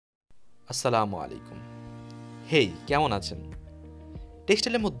আসসালামু আলাইকুম। হেই, কেমন আছেন?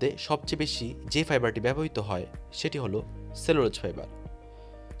 টেক্সটাইলের মধ্যে সবচেয়ে বেশি যে ফাইবারটি ব্যবহৃত হয় সেটি হলো cellulose fibre.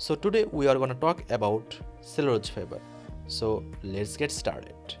 So today we are gonna talk about cellulose fibre. So let's get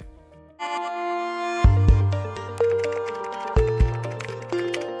started.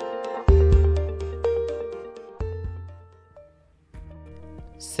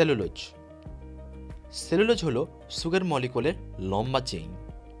 Cellulose cellulose হলো সুগার মলিকুলের লম্বা চেইন।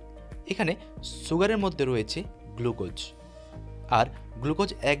 এখানে সুগারের মধ্যে রয়েছে গ্লুকোজ, আর গ্লুকোজ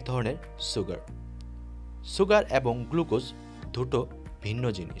এক ধরনের সুগার। সুগার এবং গ্লুকোজ দুটো ভিন্ন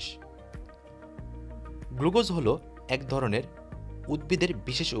জিনিস। গ্লুকোজ হলো এক ধরনের উদ্ভিদের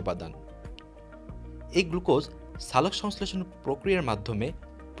বিশেষ উপাদান। এই গ্লুকোজ সালোক সংশ্লেষণ প্রক্রিয়ার মাধ্যমে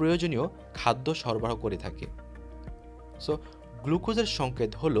প্রয়োজনীয় খাদ্য সরবরাহ করে থাকে। সো গ্লুকোজের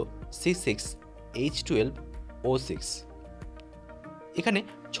সংকেত হলো C6H12O6। এখানে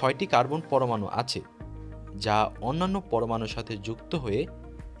 6টি কার্বন পরমাণু আছে, যা অন্যান্য পরমাণুর সাথে যুক্ত হয়ে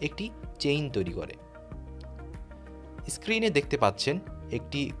একটি চেইন তৈরি করে। স্ক্রিনে দেখতে পাচ্ছেন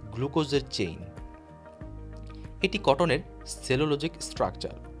একটি গ্লুকোজের চেইন। এটি কটনের সেলুলোজিক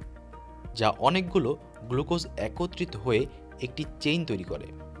স্ট্রাকচার, যা অনেকগুলো গ্লুকোজ একত্রিত হয়ে একটি চেইন তৈরি করে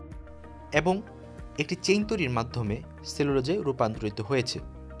এবং একটি চেইন তৈরির মাধ্যমে সেলুলোজে রূপান্তরিত হয়েছে।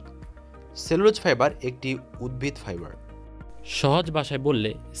 সেলুলোজ ফাইবার একটি উদ্ভিদ ফাইবার। সহজ ভাষায়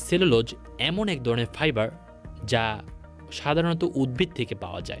বললে সেলুলোজ এমন এক ধরনের ফাইবার যা সাধারণত উদ্ভিদ থেকে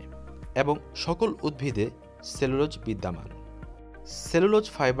পাওয়া যায় এবং সকল উদ্ভিদে সেলুলোজ বিদ্যমান। সেলুলোজ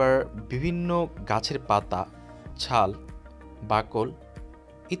ফাইবার বিভিন্ন গাছের পাতা, ছাল, বাকল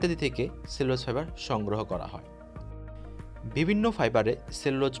ইত্যাদি থেকে সেলুলোজ ফাইবার সংগ্রহ করা হয়। বিভিন্ন ফাইবারে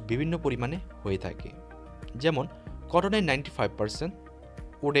সেলুলোজ বিভিন্ন পরিমাণে হয়ে থাকে, যেমন কটনে 95%,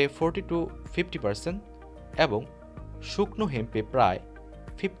 উডে 40-50% এবং শুকনো হেম্পে প্রায়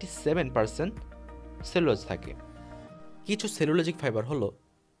 57% সেলুলোজ থাকে। কিছু সেলুলোজিক ফাইবার হলো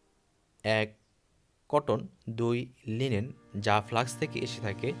 1 কটন, 2 লিনেন যা ফ্লাক্স থেকে এসে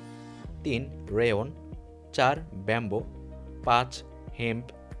থাকে, 3 রেয়ন, 4 ব্যাম্বো, 5 হেম্প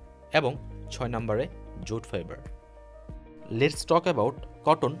এবং 6 নম্বরে jute fibre. Let's talk about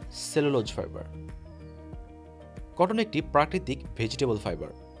cotton cellulose fibre. Cotton একটি প্রাকৃতিক ভেজিটেবল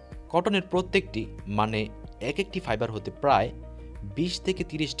ফাইবার। কটনের প্রত্যেকটি এক একটি ফাইবার হতে প্রায় 20 থেকে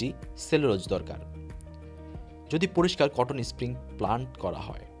 30টি সেলুলোজ দরকার, যদি পরিষ্কার কটন স্প্রিং প্লান্ট করা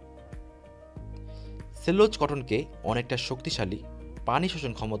হয়। সেলুলোজ কটনকে অনেকটা শক্তিশালী, পানি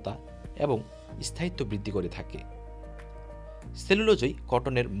শোষণ ক্ষমতা এবং স্থায়িত্ব বৃদ্ধি করে থাকে। সেলুলোজই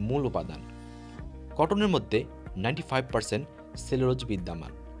কটনের মূল উপাদান। কটনের মধ্যে 95% সেলুলোজ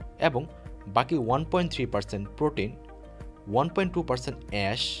বিদ্যমান এবং বাকি 1.3% প্রোটিন, 1.2%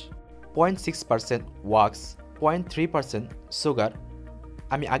 অ্যাশ, 0.6% ওয়াক্স, 0.3% সুগার।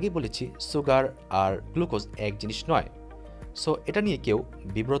 আমি আগে বলেছি সুগার আর গ্লুকোজ এক জিনিস নয়, সো এটা নিয়ে কেউ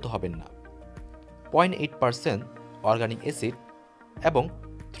বিব্রত হবেন না। 0.8% অর্গানিক অ্যাসিড এবং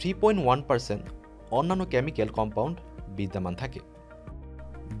 3.1% অন্যান্য কেমিক্যাল কম্পাউন্ড বিদ্যমান থাকে।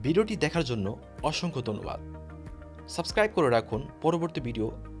 ভিডিওটি দেখার জন্য অসংখ্য ধন্যবাদ। সাবস্ক্রাইব করে রাখুন পরবর্তী ভিডিও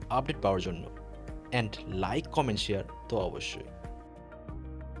আপডেট পাওয়ার জন্য, অ্যান্ড লাইক, কমেন্ট, শেয়ার তো অবশ্যই।